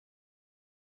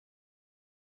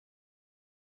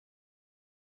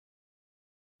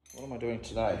What am I doing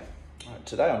today?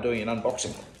 Today I'm doing an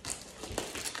unboxing.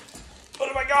 What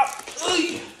have I got?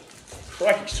 Ugh.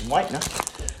 Crikey, some weight now.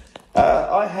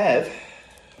 I have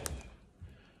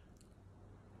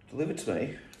delivered to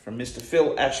me from Mr.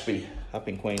 Phil Ashby up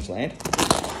in Queensland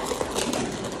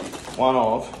one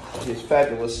of his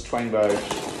fabulous Twangbo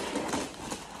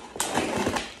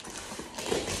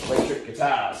electric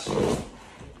guitars.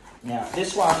 Now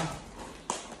this one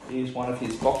is one of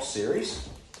his box series.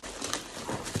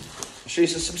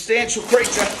 She's a substantial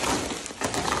creature.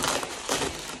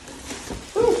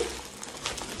 Whew.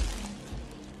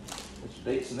 There's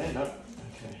beats in there, no?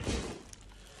 Okay.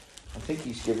 I think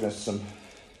he's given us some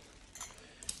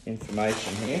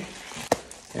information here.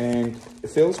 And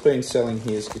Phil's been selling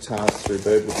his guitars through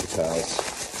Birdwood Guitars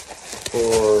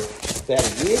for about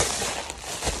a year.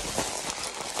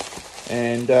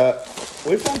 And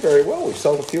we've done very well. We've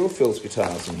sold a few of Phil's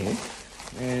guitars in here.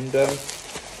 And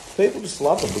people just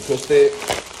love them because they're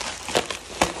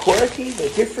quirky, they're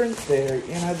different, they're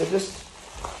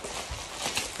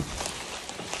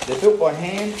built by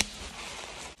hand.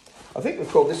 I think he's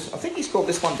called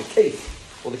this one the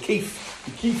Keife, or the Keife.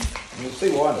 The Keife. And you'll see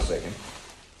why in a second.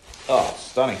 Oh,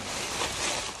 stunning.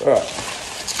 Alright.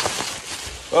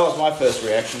 Well, that was my first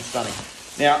reaction, stunning.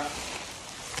 Now,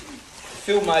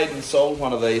 Phil made and sold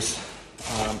one of these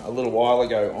a little while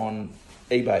ago on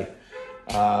eBay.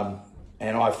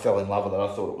 And I fell in love with it. I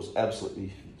thought it was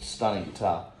absolutely stunning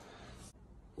guitar.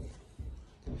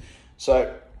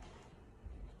 So,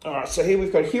 all right, so here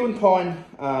we've got Hue and Pine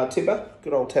timber,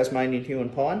 good old Tasmanian Hue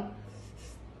and Pine.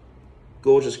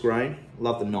 Gorgeous grain,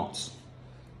 love the knots.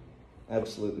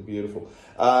 Absolutely beautiful.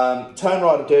 Tone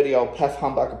Rider dirty old Path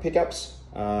humbucker pickups,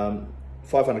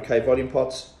 500k volume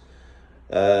pots.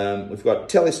 We've got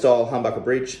Telly style humbucker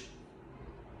bridge,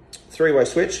 three-way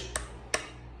switch.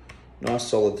 Nice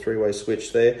solid three-way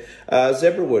switch there.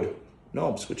 Zebra wood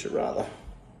knob switcher, rather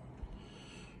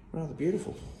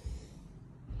beautiful.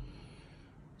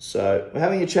 So we're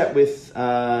having a chat with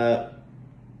Phil,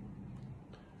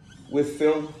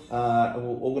 and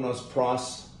we'll organise a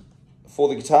price for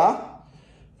the guitar.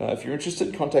 If you're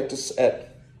interested, contact us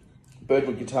at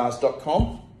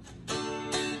birdwoodguitars.com.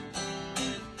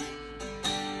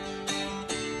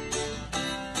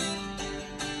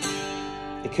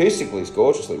 Acoustically, it's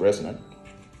gorgeously resonant.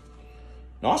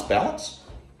 Nice balance.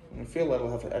 I feel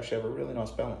that'll actually have a really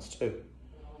nice balance too.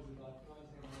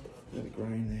 Really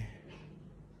grain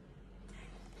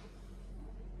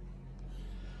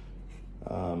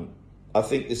there. I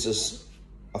think this is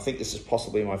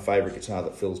possibly my favourite guitar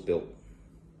that Phil's built.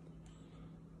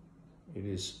 It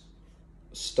is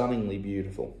stunningly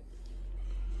beautiful.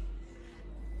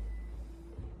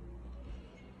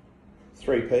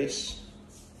 Three-piece.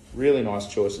 Really nice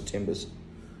choice of timbers.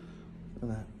 Look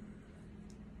at that.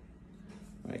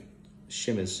 Like,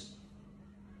 shimmers.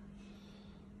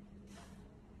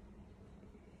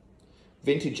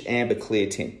 Vintage amber clear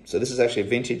tint. So this is actually a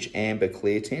vintage amber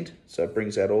clear tint. So it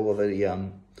brings out all of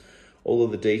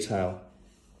the detail.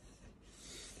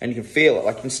 And you can feel it.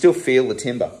 Like you can still feel the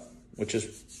timber, which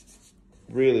is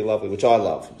really lovely, which I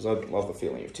love, because I love the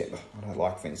feeling of timber. I don't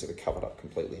like things that are covered up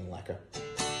completely in lacquer.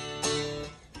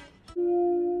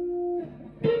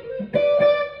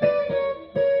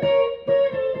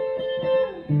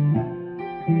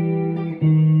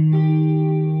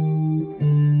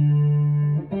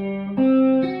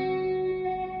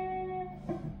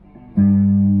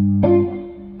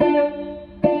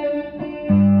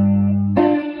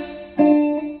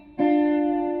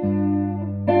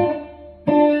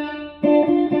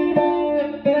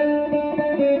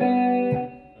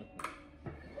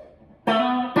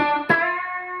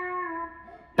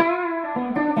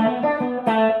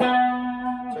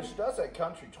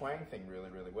 Country twang thing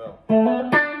really well.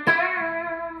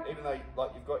 Even though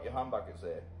you've got your humbuckers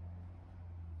there,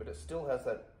 but it still has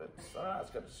that. It's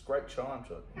got this great chime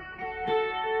to it.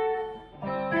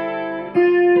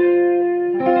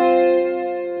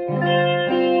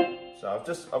 So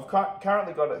I've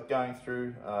currently got it going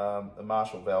through the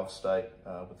Marshall valve state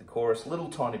with the chorus, little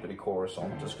tiny bit of chorus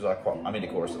on, just because I'm into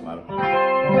chorus at the moment,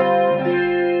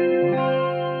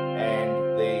 and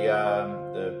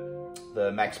the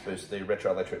max boost, the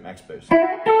retro electric max boost.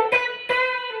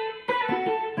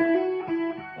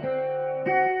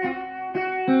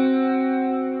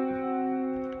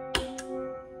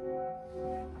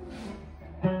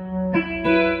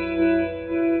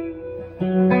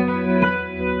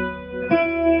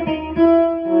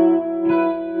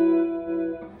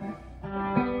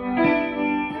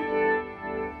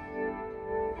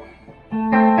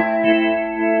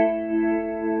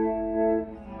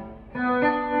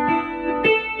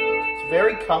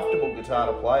 very comfortable guitar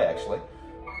to play, actually.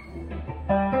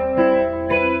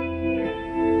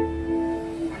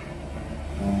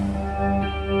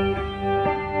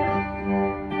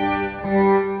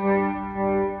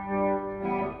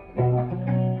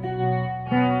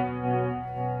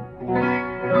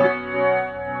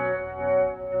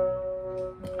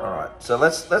 So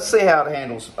let's see how it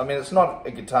handles. I mean, it's not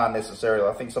a guitar necessarily.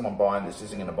 I think someone buying this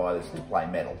isn't going to buy this to play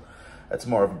metal. It's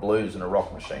more of a blues and a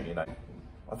rock machine, you know.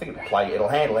 I think it'll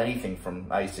handle anything from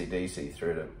AC/DC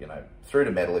through to, you know, through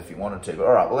to metal if you wanted to. But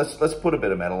all right, well let's put a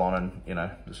bit of metal on and, you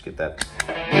know, just get that.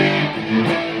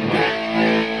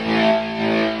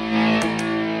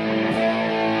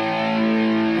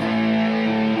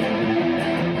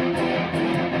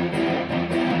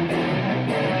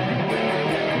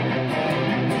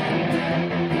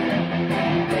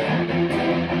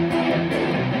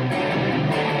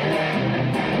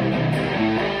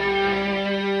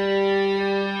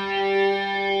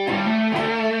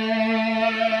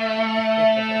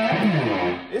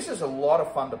 This is a lot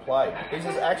of fun to play. This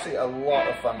is actually a lot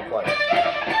of fun to play.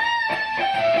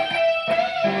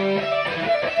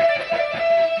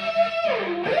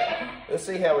 Let's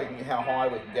see how high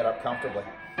we can get up comfortably.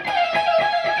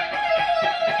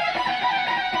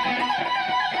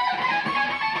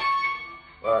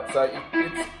 Alright, so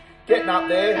it's getting up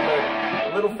there.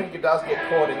 The little finger does get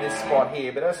caught in this spot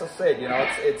here, but as I said, you know,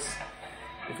 it's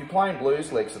if you're playing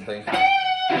blues licks and things.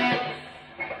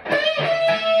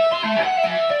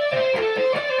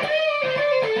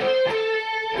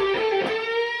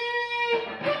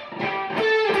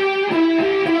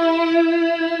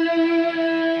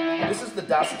 This is the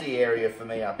dusty area for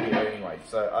me up here anyway,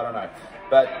 so I don't know.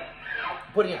 But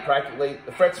putting it practically,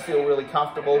 the frets feel really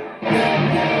comfortable.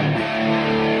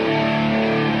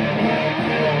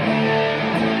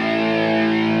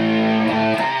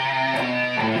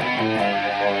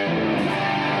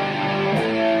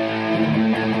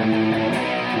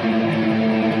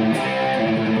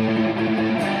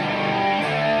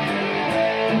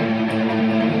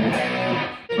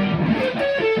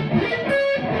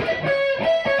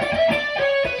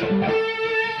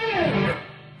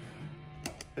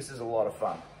 This is a lot of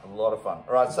fun, a lot of fun.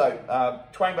 All right, so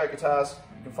Twangbo guitars,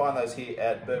 you can find those here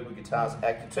at Birdwood Guitars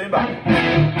at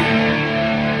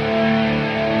Katoomba.